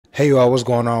Hey you all, what's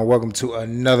going on? Welcome to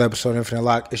another episode of Infinite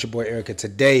Locke. It's your boy Eric, and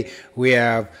today we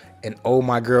have an Oh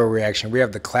My Girl reaction. We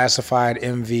have the classified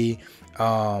MV.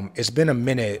 It's been a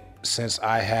minute since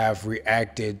I have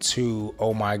reacted to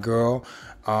Oh My Girl.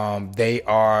 They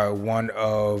are one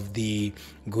of the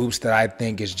groups that I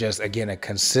think is just, again, a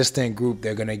consistent group.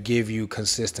 They're gonna give you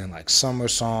consistent like summer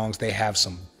songs. They have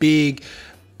some big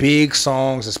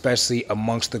songs, especially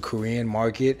amongst the Korean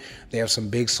market. They have some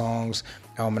big songs.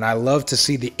 And I love to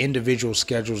see the individual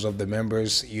schedules of the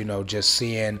members. You know, just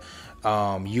seeing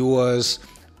Yua's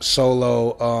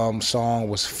solo song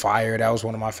was fire. That was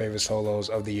one of my favorite solos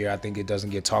of the year. I think it doesn't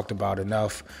get talked about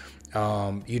enough.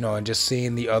 You know, and just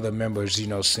seeing the other members, you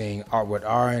know, seeing what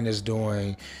Arin is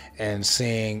doing and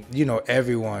seeing, you know,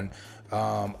 everyone.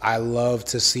 I love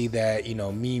to see that, you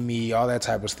know, Mimi, all that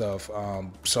type of stuff.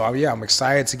 So yeah, I'm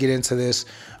excited to get into this.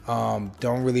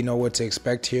 Don't really know what to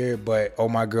expect here, but Oh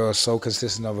My Girl is so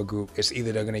consistent of a group. It's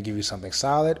either they're gonna give you something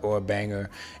solid or a banger.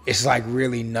 It's like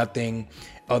really nothing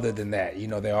other than that. You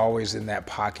know, they're always in that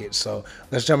pocket. So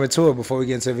let's jump into it. Before we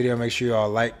get into the video, make sure you all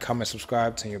like, comment,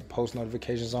 subscribe, turn your post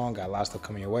notifications on. Got a lot of stuff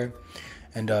coming your way.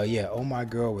 And yeah, Oh My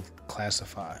Girl with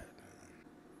Classified.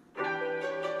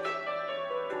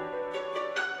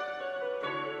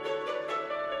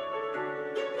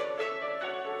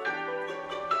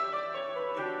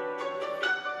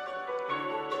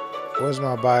 Where's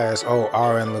my bias? Oh,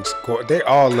 Arin looks good. They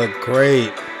all look great.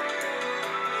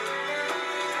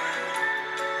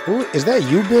 Who is that?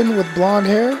 Yubin with blonde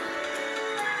hair?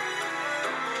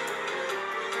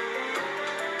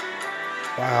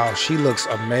 Wow, she looks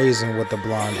amazing with the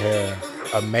blonde hair.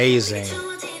 Amazing.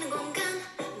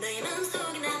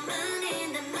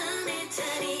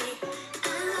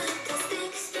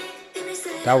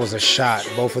 That was a shot.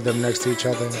 Both of them next to each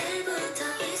other.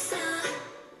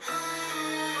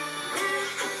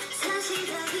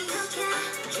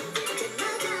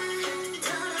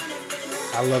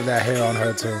 I love that hair on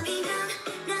her too.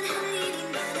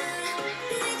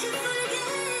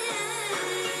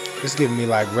 It's giving me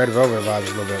like Red Velvet vibes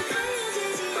a little bit.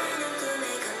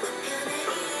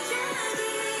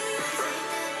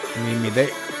 Mimi,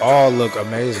 they all look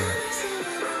amazing.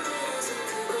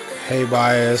 Hey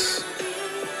Bias.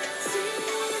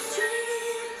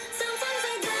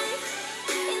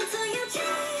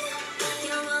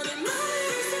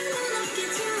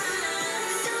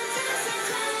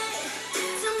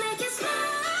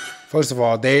 First of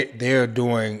all, they're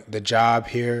doing the job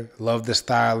here. Love the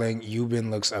styling.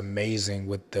 Yubin looks amazing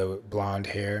with the blonde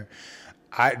hair.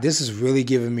 This is really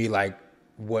giving me like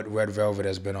what Red Velvet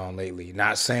has been on lately.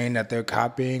 Not saying that they're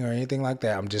copying or anything like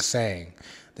that. I'm just saying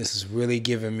this is really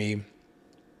giving me,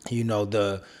 you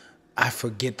know, I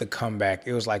forget the comeback.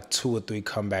 It was like 2 or 3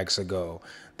 comebacks ago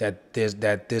that this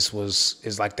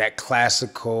is like that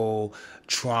classical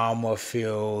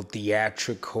trauma-filled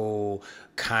theatrical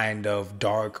kind of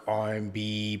dark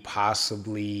R&B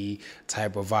possibly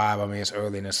type of vibe. I mean, it's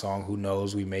early in the song. Who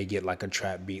knows? We may get like a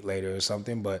trap beat later or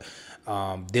something. But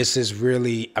this is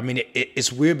really, I mean,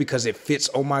 it's weird because it fits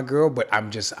Oh My Girl, but I'm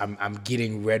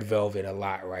getting Red Velvet a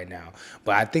lot right now.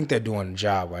 But I think they're doing a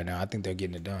job right now. I think they're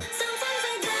getting it done.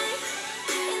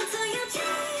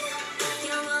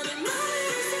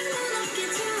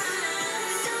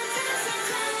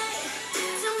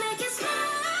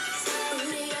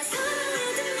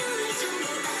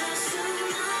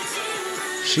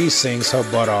 She sings her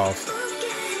butt off.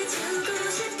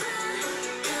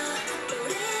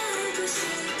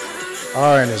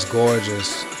 Arin is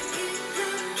gorgeous.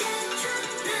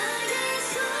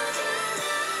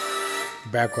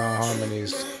 Background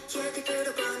harmonies.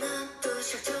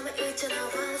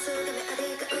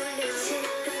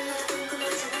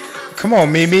 Come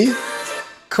on, Mimi.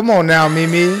 Come on now,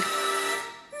 Mimi.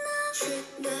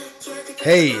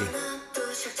 Hey.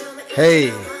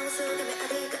 Hey.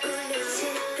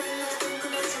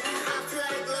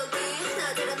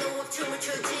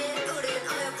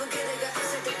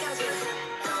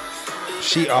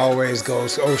 She always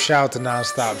goes, oh, shout out to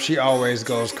Nonstop. She always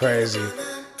goes crazy.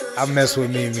 I mess with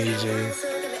Mimi, G.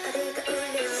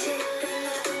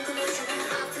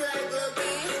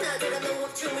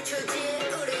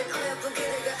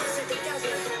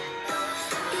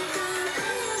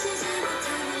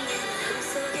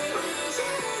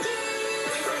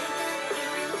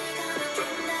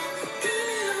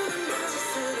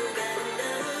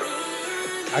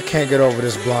 I can't get over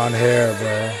this blonde hair,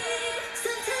 bro.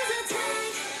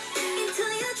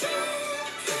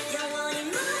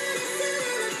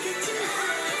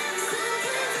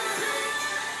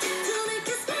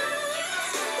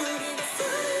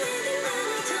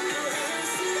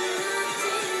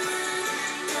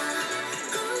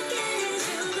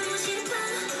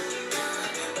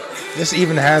 This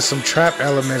even has some trap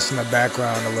elements in the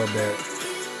background a little bit.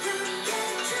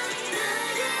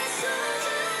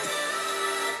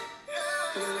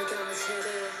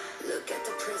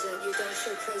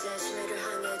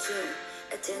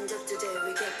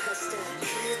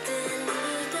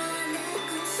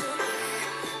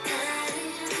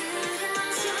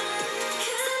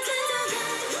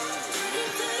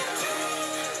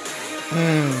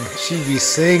 She be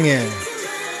singing.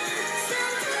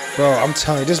 Bro, I'm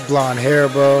telling you, this blonde hair,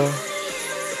 bro.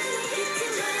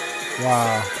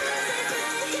 Wow.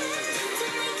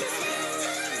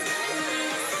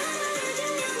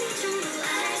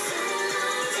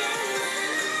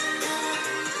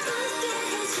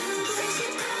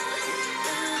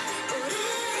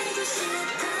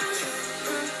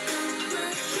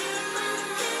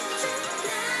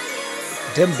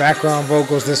 Them background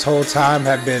vocals this whole time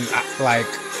have been like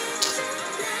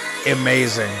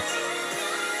amazing.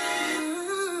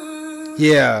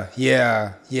 Yeah.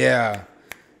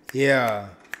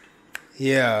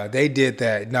 They did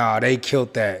that. Nah, they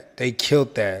killed that.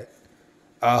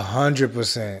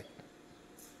 100%.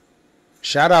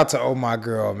 Shout out to Oh My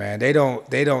Girl, man. Their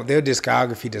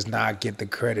discography does not get the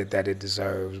credit that it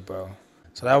deserves, bro.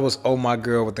 So that was Oh My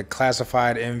Girl with the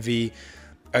Classified MV.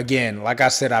 Again, like I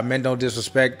said, I meant no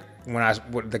disrespect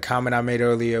with the comment I made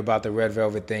earlier about the Red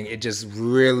Velvet thing. It just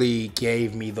really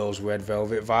gave me those Red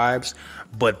Velvet vibes,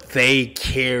 but they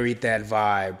carried that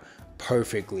vibe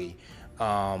perfectly.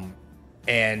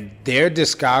 And their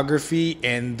discography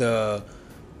and the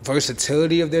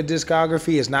versatility of their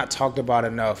discography is not talked about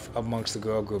enough amongst the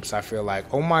girl groups. I feel like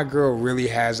Oh My Girl really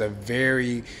has a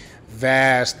very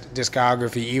vast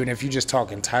discography, even if you're just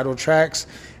talking title tracks,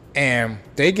 and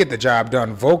they get the job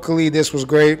done. Vocally, this was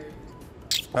great.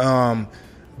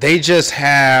 They just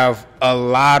have a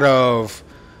lot of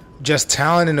just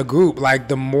talent in the group. Like,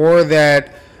 the more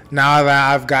that now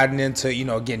that I've gotten into, you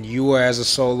know, again, you as a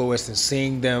soloist and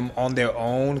seeing them on their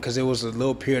own, because it was a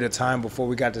little period of time before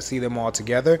we got to see them all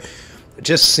together,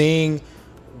 just seeing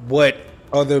what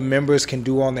other members can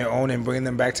do on their own and bring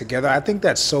them back together, I think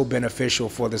that's so beneficial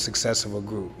for the success of a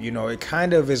group. You know, it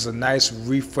kind of is a nice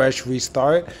refresh,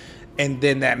 restart, and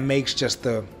then that makes just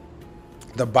the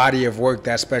body of work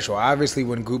that special. Obviously,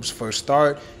 when groups first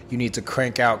start, you need to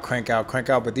crank out.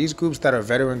 But these groups that are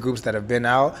veteran groups that have been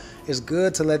out, it's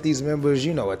good to let these members,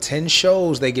 you know, attend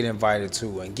shows they get invited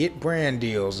to and get brand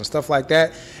deals and stuff like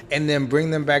that, and then bring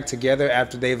them back together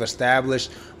after they've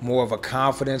established more of a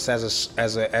confidence as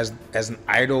an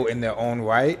idol in their own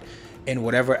right in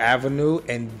whatever avenue.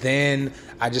 And then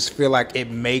I just feel like it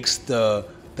makes the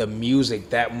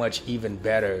music that much even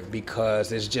better,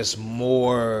 because it's just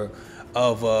more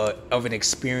of an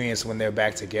experience when they're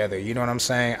back together. You know what I'm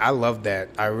saying? I love that.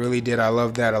 I really did. I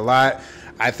love that a lot.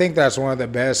 I think that's one of the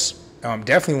best,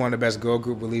 definitely one of the best girl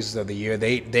group releases of the year.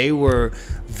 They were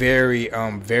very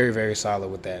solid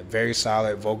with that. Very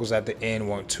solid. Vocals at the end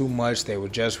weren't too much. They were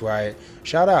just right.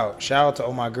 Shout out to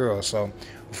Oh My Girl. So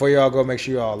before y'all go, make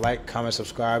sure y'all like, comment,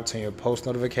 subscribe, turn your post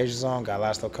notifications on. Got a lot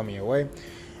of stuff coming your way.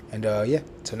 And yeah,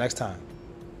 till next time.